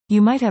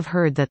You might have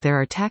heard that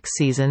there are tax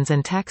seasons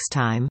and tax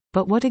time,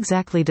 but what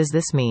exactly does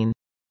this mean?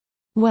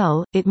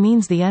 Well, it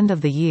means the end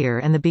of the year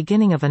and the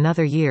beginning of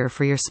another year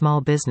for your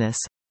small business.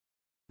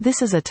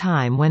 This is a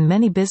time when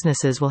many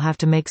businesses will have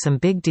to make some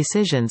big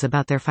decisions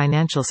about their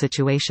financial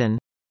situation.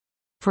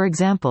 For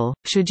example,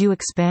 should you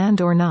expand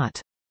or not?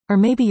 Or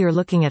maybe you're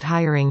looking at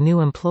hiring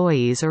new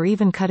employees or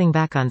even cutting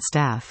back on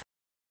staff.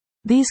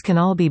 These can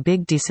all be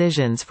big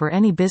decisions for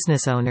any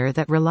business owner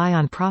that rely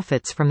on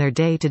profits from their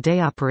day-to-day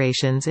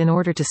operations in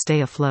order to stay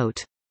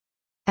afloat.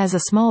 As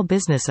a small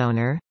business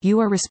owner,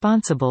 you are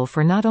responsible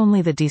for not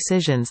only the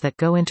decisions that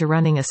go into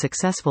running a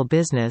successful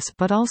business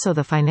but also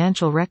the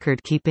financial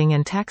record-keeping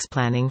and tax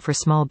planning for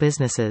small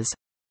businesses.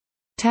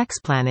 Tax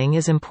planning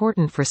is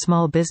important for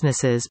small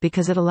businesses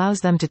because it allows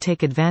them to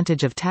take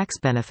advantage of tax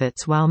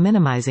benefits while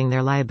minimizing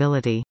their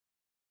liability.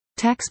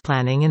 Tax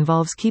planning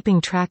involves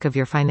keeping track of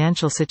your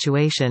financial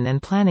situation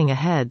and planning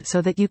ahead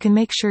so that you can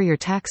make sure your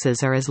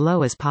taxes are as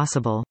low as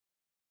possible.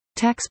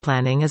 Tax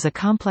planning is a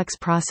complex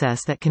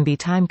process that can be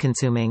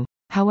time-consuming.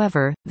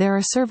 However, there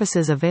are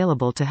services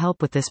available to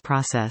help with this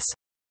process.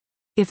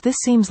 If this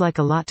seems like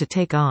a lot to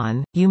take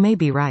on, you may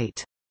be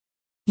right.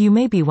 You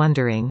may be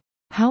wondering,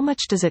 how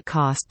much does it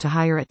cost to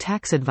hire a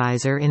tax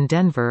advisor in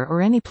Denver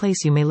or any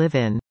place you may live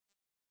in?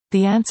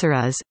 The answer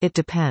is, it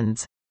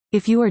depends.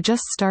 If you are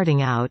just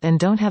starting out and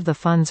don't have the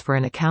funds for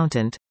an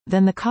accountant,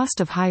 then the cost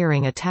of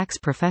hiring a tax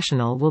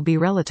professional will be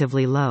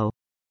relatively low.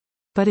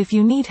 But if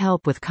you need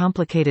help with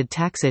complicated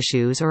tax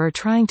issues or are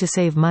trying to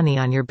save money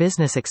on your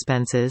business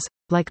expenses,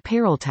 like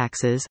payroll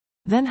taxes,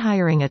 then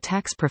hiring a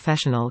tax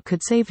professional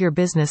could save your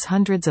business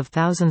hundreds of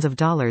thousands of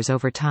dollars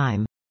over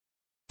time.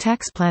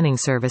 Tax planning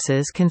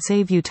services can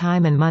save you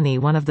time and money.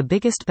 One of the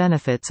biggest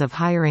benefits of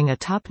hiring a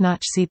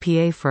top-notch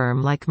CPA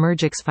firm like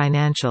Mergix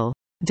Financial,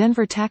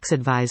 Denver Tax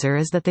Advisor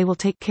is that they will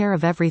take care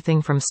of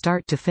everything from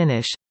start to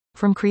finish,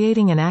 from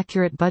creating an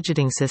accurate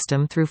budgeting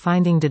system through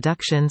finding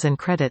deductions and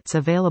credits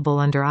available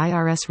under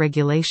IRS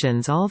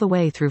regulations all the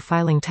way through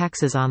filing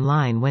taxes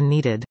online when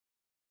needed.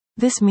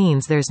 This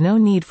means there's no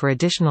need for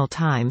additional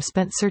time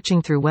spent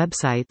searching through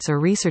websites or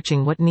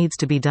researching what needs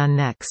to be done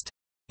next.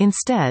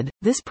 Instead,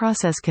 this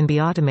process can be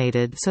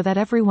automated so that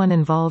everyone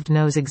involved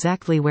knows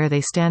exactly where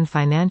they stand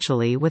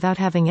financially without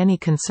having any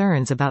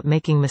concerns about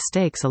making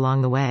mistakes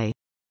along the way.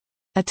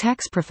 A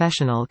tax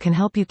professional can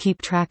help you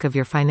keep track of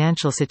your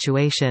financial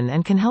situation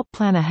and can help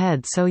plan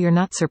ahead so you're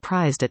not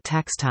surprised at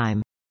tax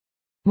time.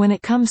 When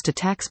it comes to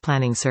tax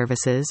planning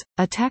services,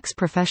 a tax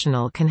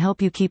professional can help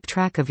you keep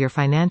track of your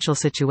financial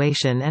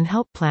situation and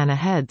help plan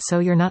ahead so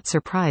you're not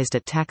surprised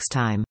at tax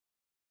time.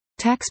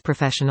 Tax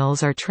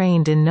professionals are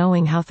trained in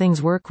knowing how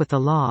things work with the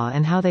law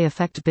and how they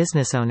affect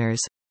business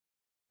owners.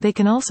 They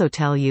can also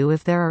tell you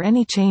if there are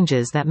any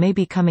changes that may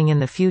be coming in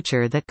the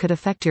future that could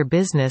affect your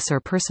business or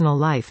personal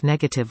life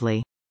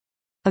negatively.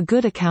 A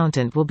good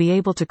accountant will be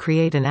able to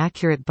create an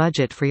accurate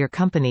budget for your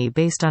company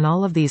based on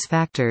all of these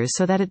factors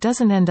so that it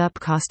doesn't end up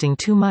costing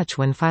too much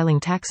when filing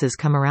taxes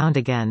come around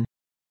again.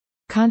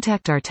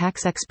 Contact our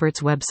tax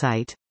experts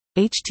website,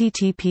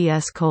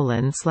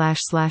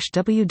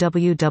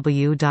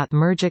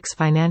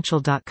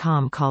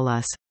 https://www.mergixfinancial.com. Call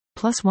us,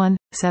 +1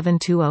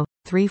 720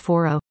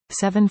 340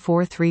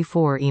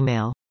 7434.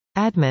 Email,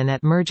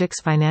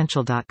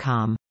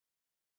 admin@mergixfinancial.com.